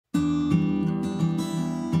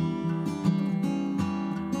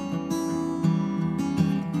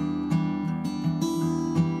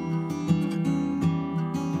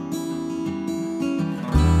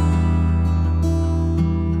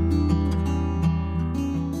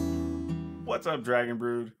What's up, Dragon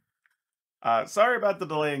Brood? Sorry about the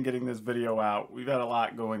delay in getting this video out. We've had a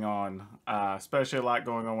lot going on, especially a lot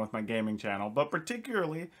going on with my gaming channel, but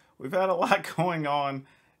particularly we've had a lot going on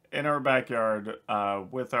in our backyard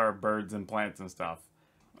with our birds and plants and stuff.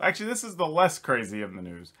 Actually, this is the less crazy of the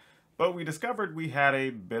news, but we discovered we had a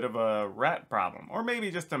bit of a rat problem, or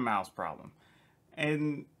maybe just a mouse problem.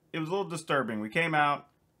 And it was a little disturbing. We came out,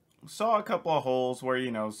 saw a couple of holes where,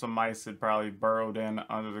 some mice had probably burrowed in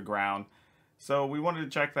under the ground. So we wanted to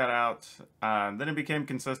check that out. Then it became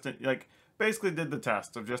consistent. Basically did the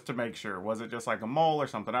test of just to make sure. Was it just like a mole or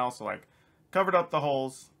something else? So covered up the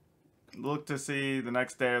holes, looked to see the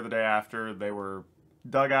next day or the day after they were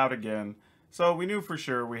dug out again. So we knew for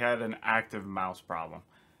sure we had an active mouse problem.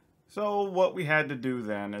 So what we had to do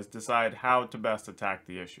then is decide how to best attack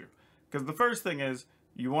the issue. Because the first thing is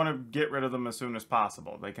you want to get rid of them as soon as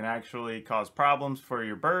possible. They can actually cause problems for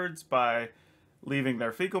your birds by leaving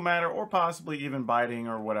their fecal matter or possibly even biting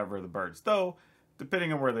or whatever the birds. Though,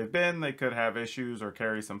 depending on where they've been, they could have issues or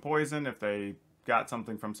carry some poison if they got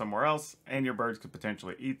something from somewhere else, and your birds could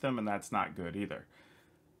potentially eat them, and that's not good either.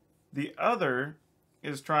 The other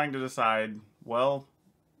is trying to decide, well,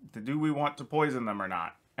 do we want to poison them or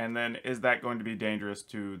not? And then is that going to be dangerous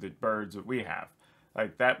to the birds that we have?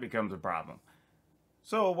 That becomes a problem.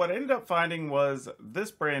 So what I ended up finding was this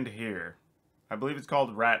brand here. I believe it's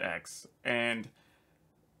called Rat X, and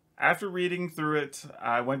after reading through it,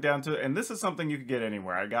 I went down to, and this is something you could get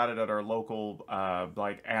anywhere. I got it at our local,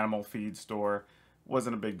 animal feed store.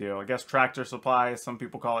 Wasn't a big deal. I guess Tractor Supply, some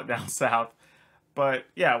people call it down south. But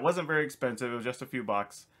yeah, it wasn't very expensive. It was just a few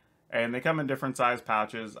bucks. And they come in different size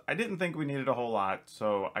pouches. I didn't think we needed a whole lot,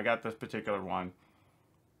 so I got this particular one.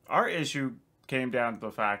 Our issue came down to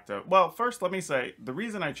the fact of, well, first let me say, the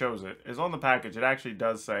reason I chose it is on the package, it actually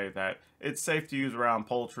does say that it's safe to use around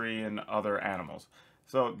poultry and other animals.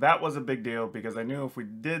 So that was a big deal because I knew if we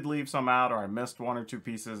did leave some out or I missed one or two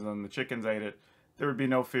pieces and the chickens ate it, there would be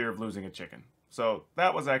no fear of losing a chicken. So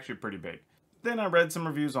that was actually pretty big. Then I read some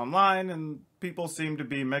reviews online and people seemed to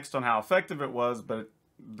be mixed on how effective it was, but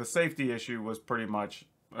the safety issue was pretty much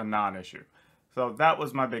a non-issue. So that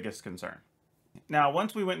was my biggest concern. Now,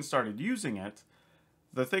 once we went and started using it,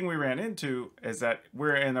 the thing we ran into is that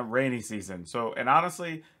we're in a rainy season. So, and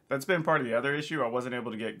honestly, that's been part of the other issue. I wasn't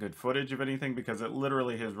able to get good footage of anything because it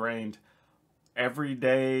literally has rained every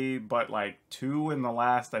day, but like 2 in the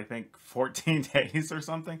last, I think, 14 days or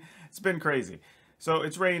something. It's been crazy. So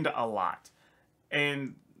it's rained a lot.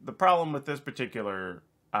 And the problem with this particular,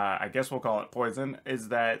 I guess we'll call it poison, is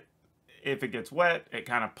that if it gets wet, it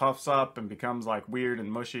kind of puffs up and becomes like weird and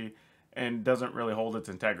mushy and doesn't really hold its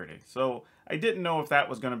integrity. So I didn't know if that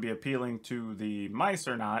was going to be appealing to the mice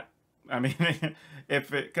or not. I mean,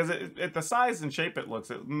 because the size and shape it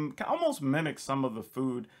looks, it almost mimics some of the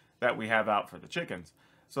food that we have out for the chickens.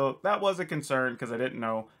 So that was a concern because I didn't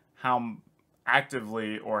know how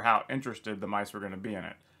actively or how interested the mice were going to be in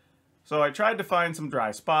it. So I tried to find some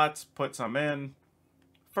dry spots, put some in.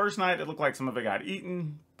 First night, it looked like some of it got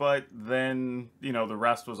eaten, but then, the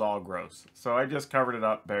rest was all gross. So I just covered it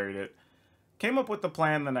up, buried it. Came up with the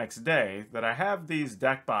plan the next day that I have these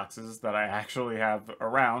deck boxes that I actually have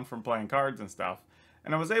around from playing cards and stuff.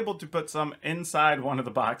 And I was able to put some inside one of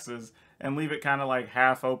the boxes and leave it kind of like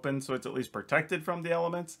half open so it's at least protected from the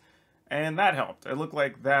elements. And that helped. It looked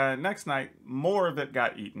like the next night, more of it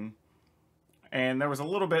got eaten. And there was a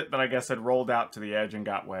little bit that I guess had rolled out to the edge and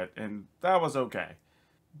got wet, and that was okay.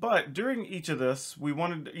 But during each night of this, we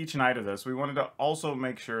wanted to also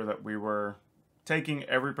make sure that we were taking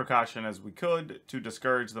every precaution as we could to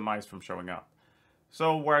discourage the mice from showing up.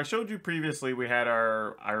 So where I showed you previously, we had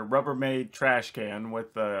our Rubbermaid trash can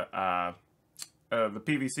with the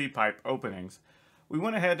PVC pipe openings. We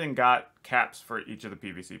went ahead and got caps for each of the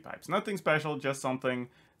PVC pipes. Nothing special, just something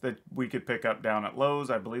that we could pick up down at Lowe's.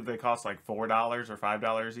 I believe they cost like $4 or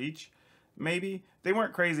 $5 each. Maybe. They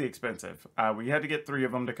weren't crazy expensive. We had to get 3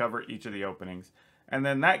 of them to cover each of the openings. And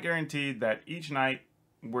then that guaranteed that each night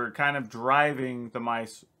we're kind of driving the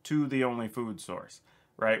mice to the only food source,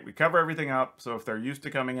 right? We cover everything up, so if they're used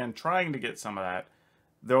to coming in trying to get some of that,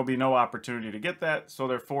 there'll be no opportunity to get that, so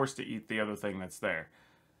they're forced to eat the other thing that's there.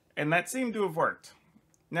 And that seemed to have worked.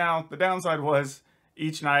 Now, the downside was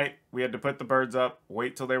each night we had to put the birds up,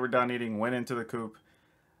 wait till they were done eating, went into the coop.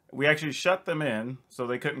 We actually shut them in so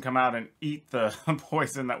they couldn't come out and eat the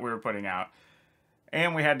poison that we were putting out.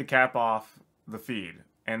 And we had to cap off the feed.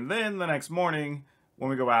 And then the next morning, when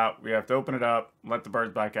we go out, we have to open it up, let the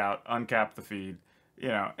birds back out, uncap the feed,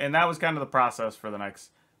 and that was kind of the process for the next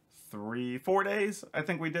 3-4 days. I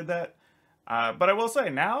think we did that. But I will say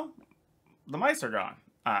now, the mice are gone.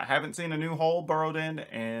 Haven't seen a new hole burrowed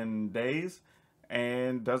in days,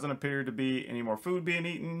 and doesn't appear to be any more food being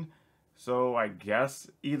eaten. So I guess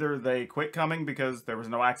either they quit coming because there was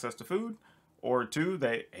no access to food, or two,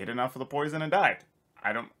 they ate enough of the poison and died.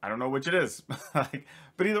 I don't know which it is.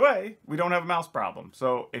 But either way, we don't have a mouse problem.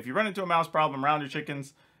 So if you run into a mouse problem around your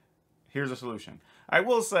chickens, here's a solution. I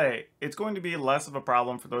will say it's going to be less of a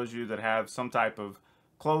problem for those of you that have some type of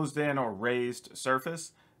closed in or raised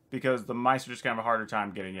surface, because the mice are just going to have a harder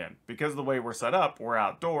time getting in. Because of the way we're set up, we're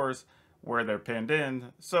outdoors where they're pinned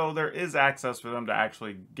in, so there is access for them to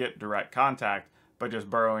actually get direct contact by just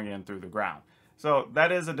burrowing in through the ground. So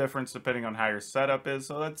that is a difference depending on how your setup is.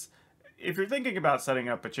 So that's, if you're thinking about setting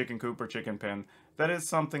up a chicken coop or chicken pen, that is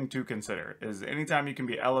something to consider. Is anytime you can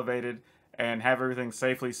be elevated and have everything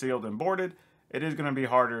safely sealed and boarded, it is going to be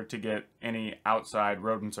harder to get any outside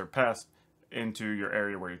rodents or pests into your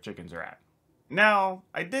area where your chickens are at. Now,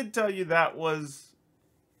 I did tell you that was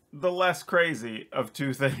the less crazy of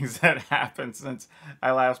two things that happened since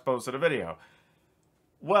I last posted a video.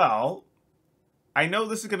 Well, I know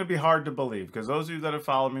this is going to be hard to believe, because those of you that have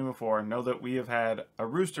followed me before know that we have had a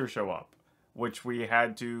rooster show up, which we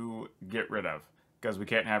had to get rid of, because we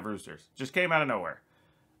can't have roosters. Just came out of nowhere.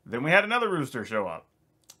 Then we had another rooster show up.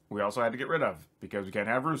 We also had to get rid of, because we can't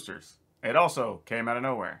have roosters. It also came out of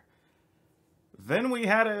nowhere. Then we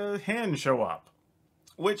had a hen show up,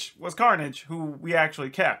 which was Carnage, who we actually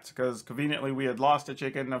kept, because conveniently we had lost a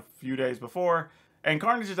chicken a few days before, and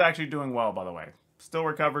Carnage is actually doing well, by the way. Still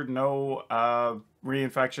recovered, no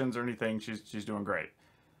reinfections or anything. She's doing great.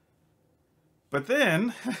 But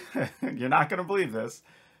then, you're not going to believe this,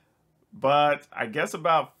 but I guess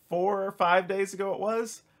about 4 or 5 days ago it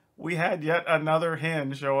was, we had yet another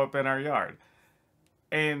hen show up in our yard.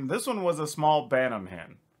 And this one was a small Bantam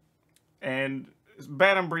hen. And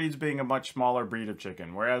Bantam breeds being a much smaller breed of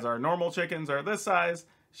chicken, whereas our normal chickens are this size,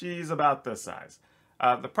 she's about this size.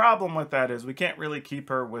 The problem with that is we can't really keep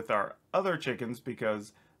her with our other chickens,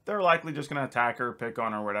 because they're likely just going to attack her, pick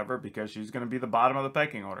on her, whatever, because she's going to be the bottom of the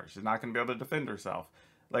pecking order. She's not going to be able to defend herself.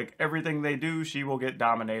 Like, everything they do, she will get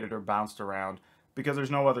dominated or bounced around, because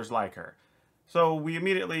there's no others like her. So we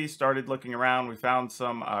immediately started looking around. We found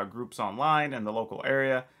some groups online in the local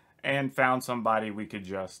area, and found somebody we could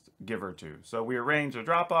just give her to. So we arranged a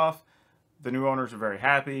drop-off. The new owners were very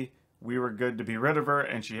happy. We were good to be rid of her,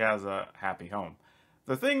 and she has a happy home.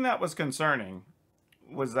 The thing that was concerning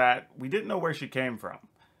was that we didn't know where she came from.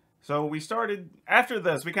 So we started, after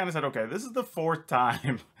this, we kind of said, okay, this is the 4th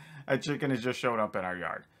time a chicken has just shown up in our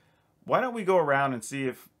yard. Why don't we go around and see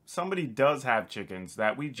if somebody does have chickens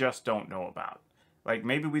that we just don't know about? Like,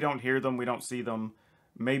 maybe we don't hear them, we don't see them.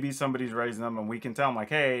 Maybe somebody's raising them and we can tell them, like,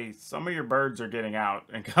 hey, some of your birds are getting out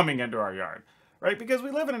and coming into our yard. Right? Because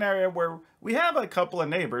we live in an area where we have a couple of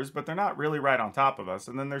neighbors, but they're not really right on top of us.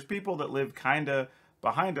 And then there's people that live kind of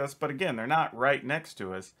behind us, but again, they're not right next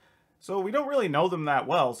to us. So we don't really know them that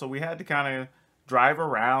well, so we had to kind of drive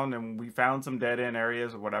around, and we found some dead-end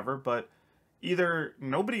areas or whatever, but either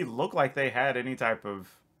nobody looked like they had any type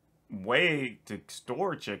of way to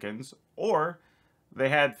store chickens, or they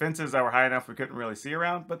had fences that were high enough we couldn't really see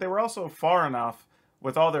around, but they were also far enough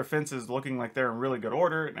with all their fences looking like they're in really good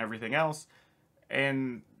order and everything else,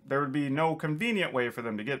 and there would be no convenient way for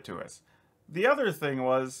them to get to us. The other thing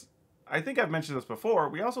was, I think I've mentioned this before,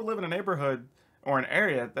 we also live in a neighborhood or an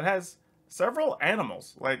area that has several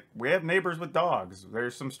animals. Like, we have neighbors with dogs.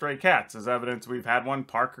 There's some stray cats, as evidence we've had one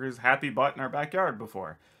park his happy butt in our backyard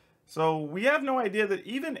before. So we have no idea that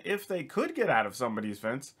even if they could get out of somebody's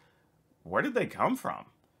fence, where did they come from?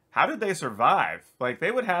 How did they survive? Like,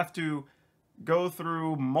 they would have to go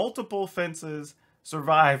through multiple fences,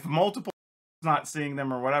 survive multiple not seeing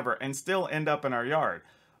them or whatever, and still end up in our yard.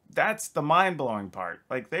 That's the mind-blowing part.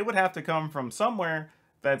 Like, they would have to come from somewhere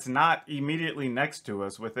that's not immediately next to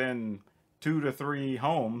us, within 2 to 3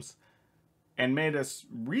 homes, and made a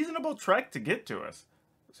reasonable trek to get to us.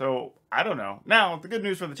 So, I don't know. Now, the good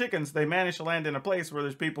news for the chickens, they managed to land in a place where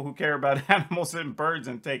there's people who care about animals and birds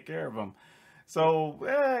and take care of them. So,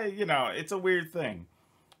 you know, it's a weird thing.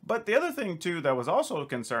 But the other thing, too, that was also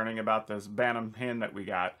concerning about this Bantam hen that we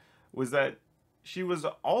got was that she was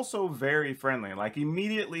also very friendly. Like,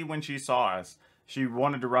 immediately when she saw us, she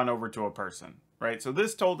wanted to run over to a person, right? So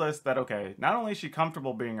this told us that, okay, not only is she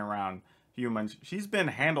comfortable being around humans, she's been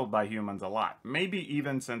handled by humans a lot, maybe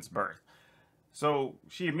even since birth. So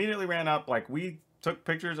she immediately ran up, like, we took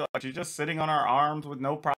pictures of, like, she's just sitting on our arms with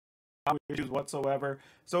no problem issues whatsoever.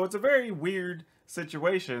 So it's a very weird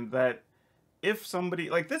situation that if somebody,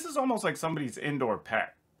 like, this is almost like somebody's indoor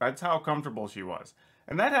pet. That's how comfortable she was.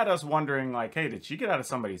 And that had us wondering, like, hey, did she get out of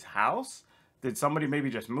somebody's house? Did somebody maybe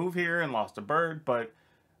just move here and lost a bird? But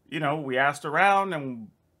you know, we asked around, and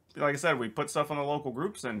like I said, we put stuff on the local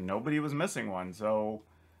groups and nobody was missing one. So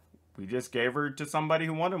we just gave her to somebody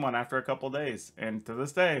who wanted one after a couple days. And to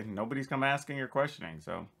this day, nobody's come asking or questioning.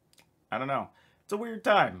 So I don't know. It's a weird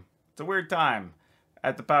time. It's a weird time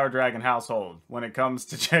at the PowrDragn household when it comes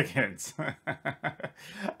to chickens.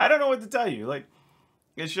 I don't know what to tell you. Like,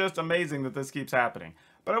 it's just amazing that this keeps happening.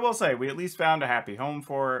 But I will say, we at least found a happy home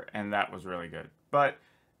for her, and that was really good. But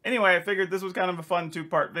anyway, I figured this was kind of a fun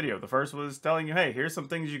two-part video. The first was telling you, hey, here's some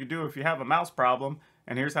things you could do if you have a mouse problem,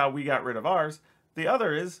 and here's how we got rid of ours. The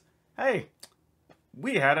other is, hey,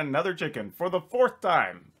 we had another chicken for the 4th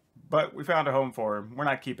time, but we found a home for her. We're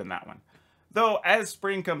not keeping that one. Though, as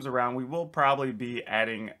spring comes around, we will probably be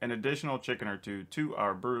adding an additional chicken or two to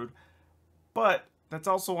our brood, but that's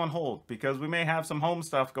also on hold because we may have some home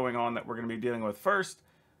stuff going on that we're going to be dealing with first,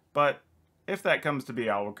 but if that comes to be,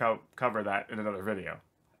 I will cover that in another video.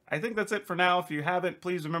 I think that's it for now. If you haven't,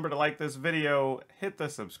 please remember to like this video, hit the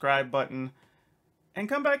subscribe button, and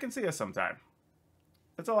come back and see us sometime.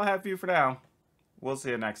 That's all I have for you for now. We'll see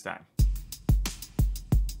you next time.